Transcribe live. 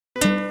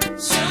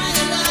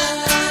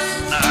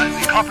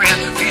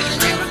Comprehensive Peace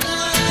Agreement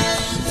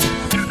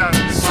of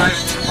 2005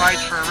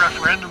 provides for a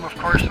referendum, of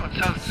course, on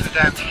South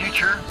Sudan's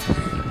future.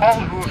 All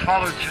who have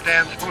followed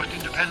Sudan's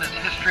post-independence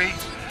history,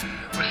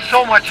 with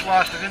so much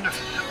loss of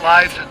innocent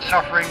lives and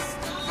suffering,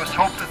 must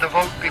hope that the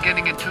vote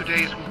beginning in 2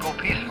 days will go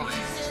peacefully.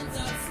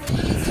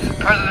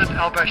 President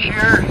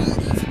al-Bashir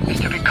is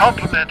to be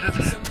complimented,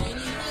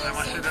 I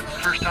must say that's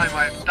the first time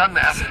I've done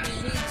that,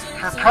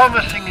 for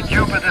promising in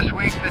Juba this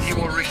week that he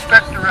will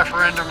respect the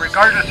referendum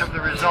regardless of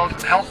the result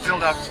and help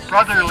build a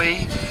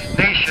brotherly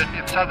nation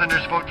if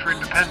Southerners vote for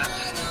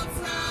independence.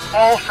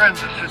 All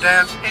friends of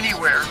Sudan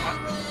anywhere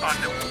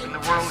in the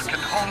world can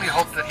only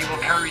hope that he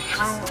will carry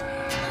through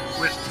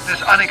with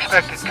this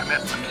unexpected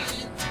commitment.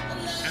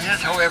 It is,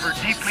 however,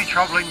 deeply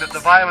troubling that the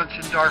violence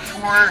in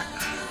Darfur,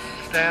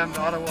 Sudan,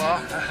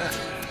 Ottawa,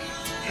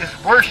 is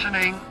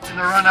worsening in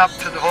the run-up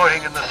to the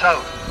voting in the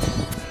south.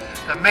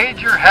 The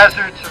major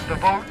hazards of the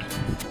vote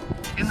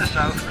in the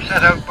south were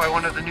set out by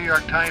one of the New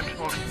York Times'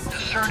 most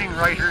discerning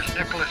writers,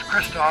 Nicholas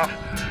Kristof,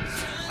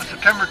 on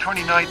September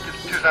 29th of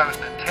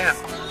 2010.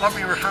 Let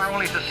me refer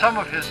only to some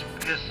of his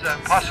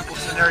possible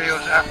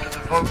scenarios after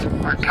the vote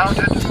are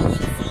counted.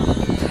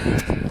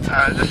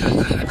 This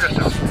is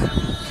Kristof.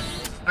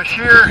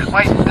 Bashir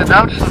might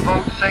denounce the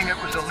vote, saying it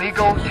was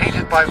illegal,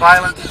 tainted by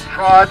violence and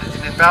fraud,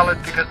 and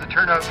invalid because the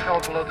turnout fell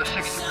below the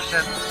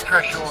 60%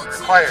 threshold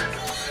required.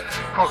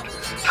 Quote,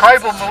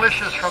 tribal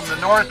militias from the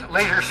north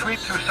later sweep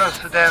through South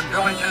Sudan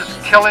villages,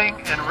 killing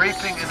and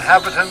raping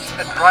inhabitants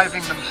and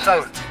driving them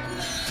south.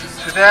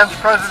 Sudan's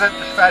president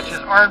dispatches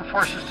armed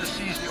forces to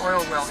seize the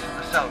oil wells in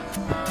the south.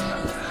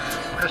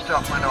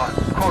 Kristof went on,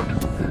 quote,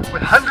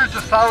 with hundreds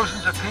of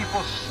thousands of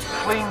people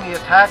fleeing the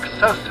attacks,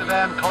 South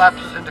Sudan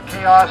collapses into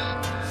chaos.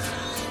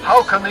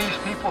 How can these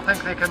people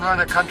think they can run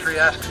a country,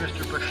 asks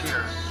Mr.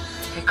 Bashir.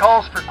 He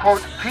calls for,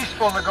 quote,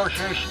 peaceful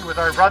negotiation with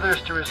our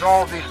brothers to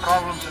resolve these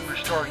problems and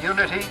restore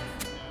unity.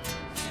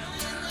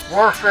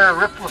 Warfare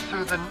ripples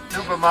through the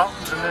Nuba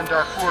Mountains and then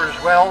Darfur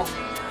as well.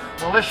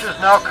 Militias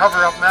now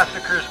cover up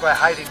massacres by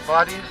hiding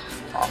bodies.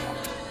 Awful.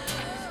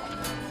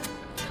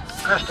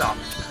 Kristof,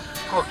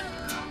 quote,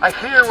 I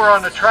fear we're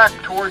on a track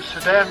towards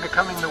Sudan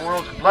becoming the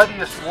world's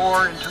bloodiest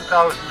war in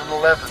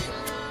 2011.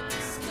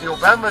 The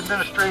Obama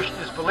administration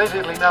is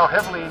belatedly now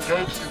heavily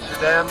engaged in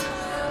Sudan.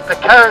 The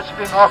carrots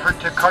being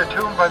offered to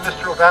Khartoum by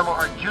Mr. Obama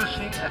are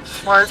juicy and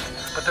smart,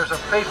 but there's a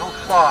fatal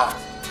flaw.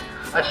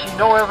 I see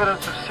no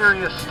evidence of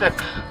serious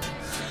sticks.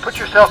 Put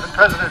yourself in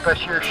President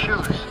Bashir's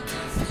shoes.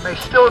 It may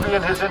still be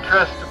in his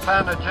interest to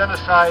plan a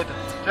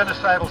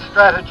genocidal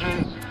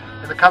strategy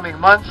in the coming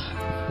months,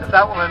 if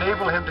that will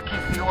enable him to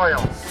keep the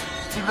oil.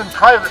 Even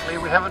privately,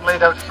 we haven't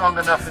laid out strong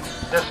enough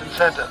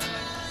disincentives.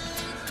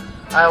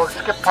 I'll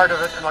skip part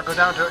of it and I'll go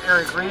down to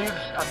Eric Reeves.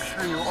 I'm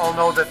sure you all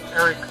know that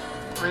Eric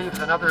Reeves,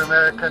 another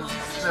American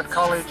from Smith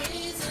College,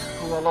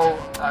 who, although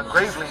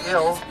gravely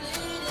ill,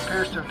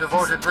 appears to have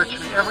devoted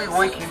virtually every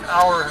waking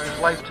hour of his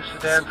life to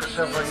Sudan for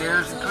several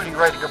years, including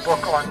writing a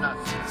book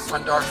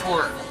on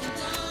Darfur.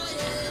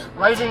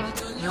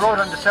 He wrote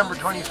on December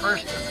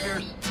 21st,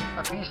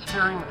 a piece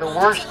fearing the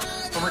worst,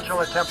 from which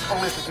I'll attempt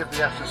only to give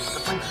the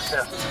briefest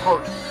essence.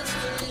 Quote,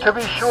 to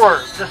be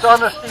sure,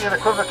 dishonesty and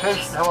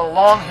equivocation have a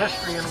long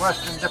history in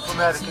Western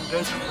diplomatic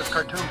engagement with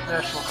Khartoum's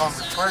National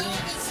Congress Party,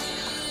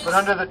 but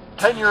under the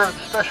tenure of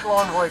the Special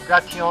Envoy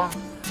Gation,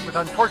 with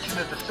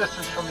unfortunate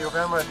assistance from the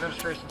Obama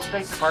administration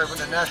State Department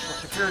and National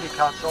Security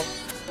Council,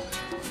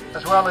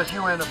 as well as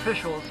UN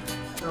officials,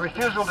 the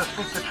refusal to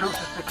speak the truth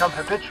has become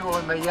habitual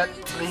and may yet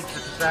lead to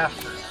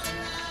disaster.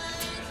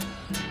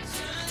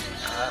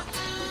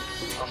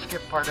 I'll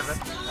skip part of it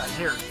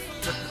here.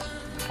 This is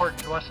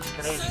important to us as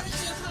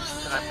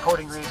Canadians, and I'm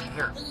quoting Reeves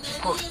here.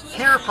 Quote,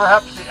 here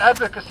perhaps the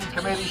Advocacy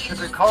Committee should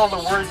recall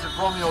the words of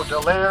Romeo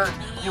Dallaire,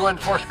 UN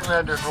Force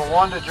Commander in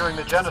Rwanda during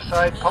the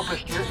genocide,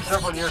 published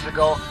several years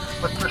ago,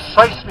 but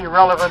precisely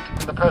relevant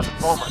in the present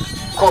moment.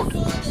 Quote,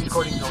 he's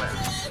quoting Dallaire.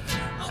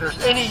 If there's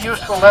any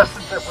useful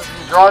lessons that would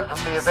be drawn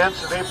from the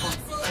events of April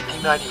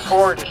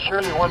 1994, it is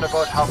surely one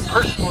about how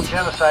personal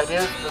genocide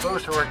is for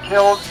those who are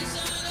killed,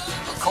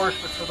 of course,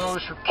 but for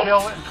those who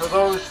kill and for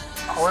those,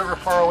 however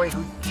far away,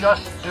 who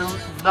just do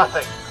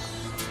nothing.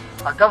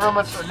 Our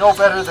governments are no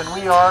better than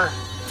we are.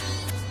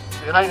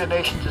 The United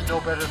Nations is no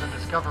better than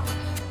its governments.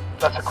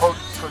 That's a quote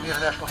from the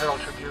International Herald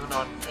Tribune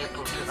on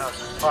April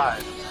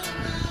 2005.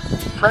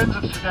 Friends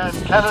of Sudan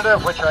Canada,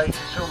 of which I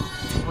assume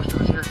most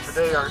of us here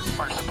today are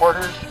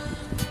supporters,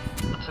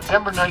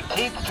 September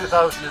 19th,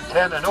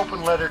 2010, an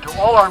open letter to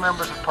all our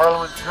members of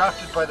Parliament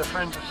drafted by the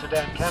Friends of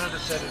Sudan Canada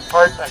said in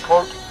part, I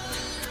quote,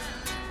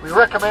 we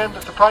recommend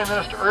that the Prime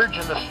Minister urge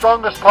in the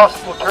strongest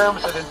possible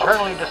terms that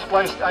internally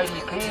displaced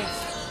IDPs,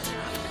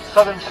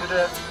 Southern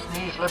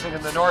Sudanese living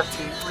in the north,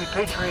 be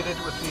repatriated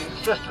with the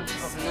assistance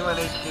of the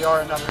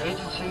UNHCR and other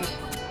agencies,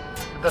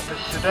 and that the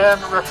Sudan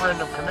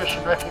Referendum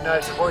Commission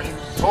recognize the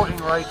voting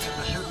rights of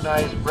the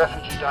Sudanese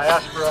refugee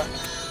diaspora,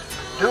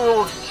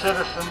 dual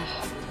citizens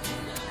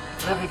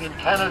living in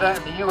Canada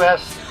and the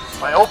U.S.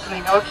 by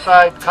opening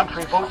outside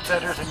country vote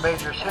centers in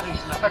major cities.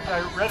 And in fact,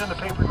 I read in the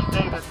paper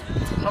today that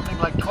something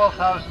like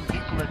 12,000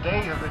 people a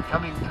day have been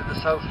coming to the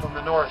south from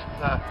the north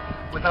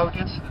without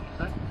incident.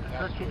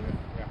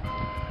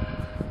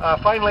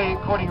 Finally,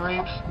 quoting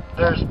Reeves,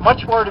 there's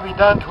much more to be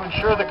done to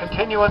ensure the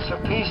continuance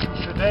of peace in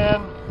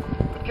Sudan,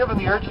 but given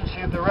the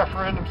urgency of the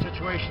referendum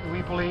situation,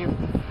 we believe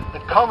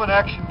that common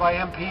action by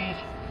MPs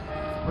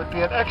would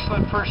be an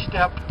excellent first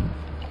step.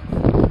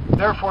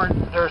 Therefore,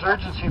 there's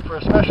urgency for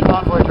a special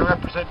envoy to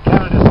represent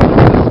Canada's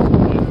interests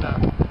in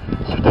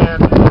Sudan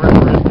in the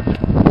referendum.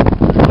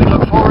 We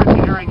look forward to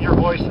hearing your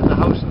voice in the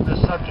House on this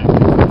subject.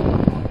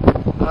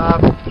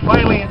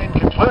 Finally, and in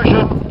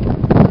conclusion,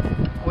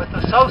 with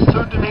the South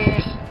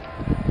Sudanese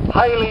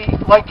highly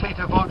likely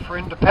to vote for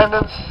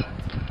independence,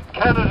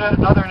 Canada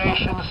and other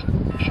nations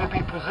should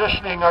be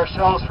positioning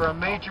ourselves for a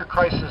major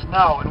crisis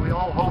now, and we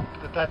all hope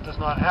that that does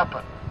not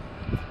happen.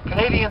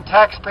 Canadian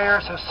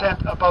taxpayers have sent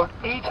about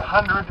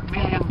 $800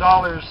 million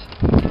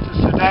to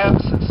Sudan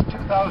since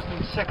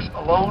 2006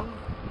 alone.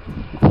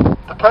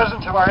 The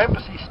presence of our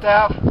embassy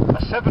staff,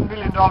 a $7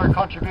 million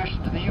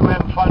contribution to the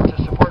UN fund to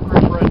support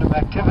referendum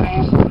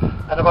activities,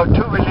 and about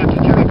 $2 million to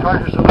Jimmy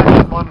Carter's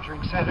election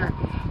monitoring center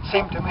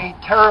seem to me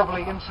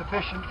terribly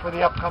insufficient for the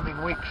upcoming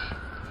weeks.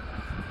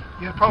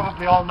 You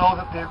probably all know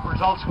that the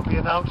results will be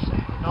announced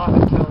not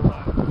until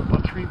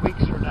about 3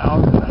 weeks from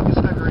now. I think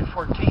it's February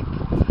 14th.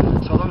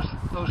 So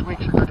those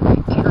weeks are going to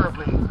be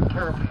terribly,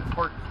 terribly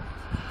important.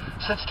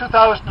 Since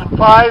 2005,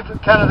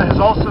 Canada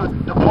has also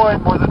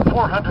deployed more than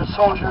 400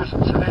 soldiers and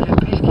civilian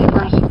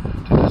peacekeepers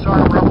to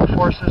disarm rebel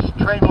forces,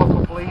 train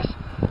local police,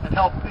 and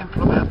help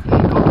implement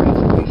the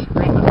Comprehensive Peace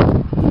Agreement.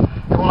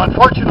 It will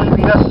unfortunately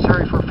be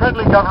necessary for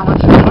friendly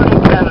governments, including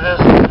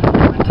Canada's, to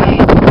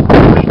maintain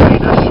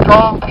a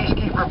strong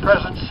peacekeeper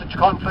presence should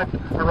conflict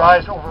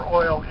arise over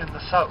oil in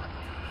the south.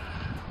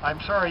 I'm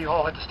sorry you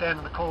all had to stand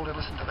in the cold and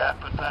listen to that,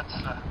 but that's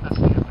the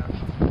end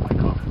of my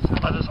comments. And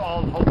let us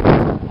all hope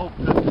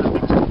that things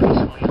go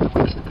peacefully in the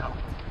weeks to come.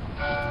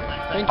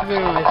 Thank you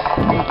very much.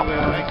 Thank you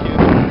very much.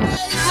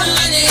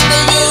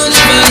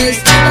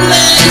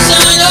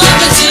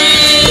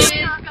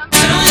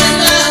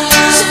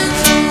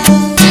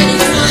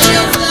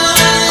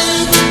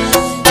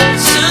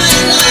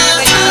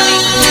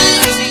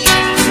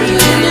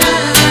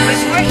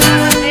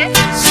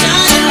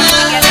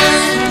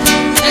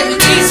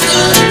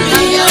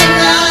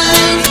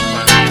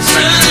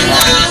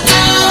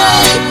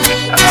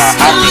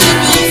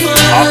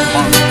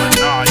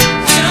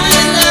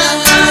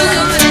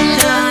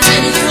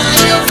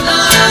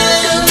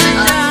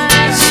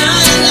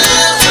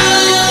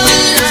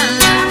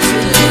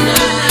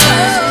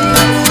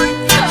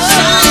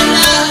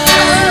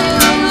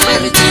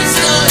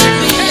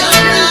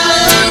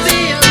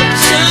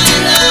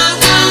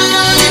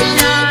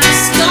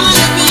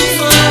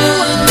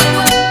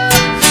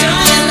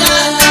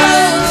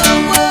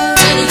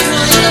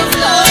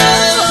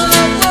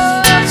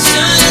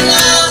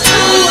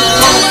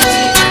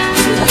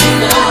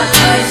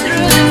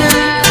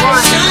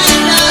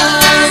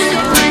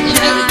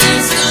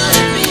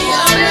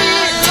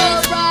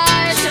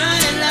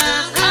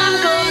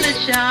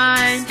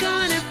 Shine.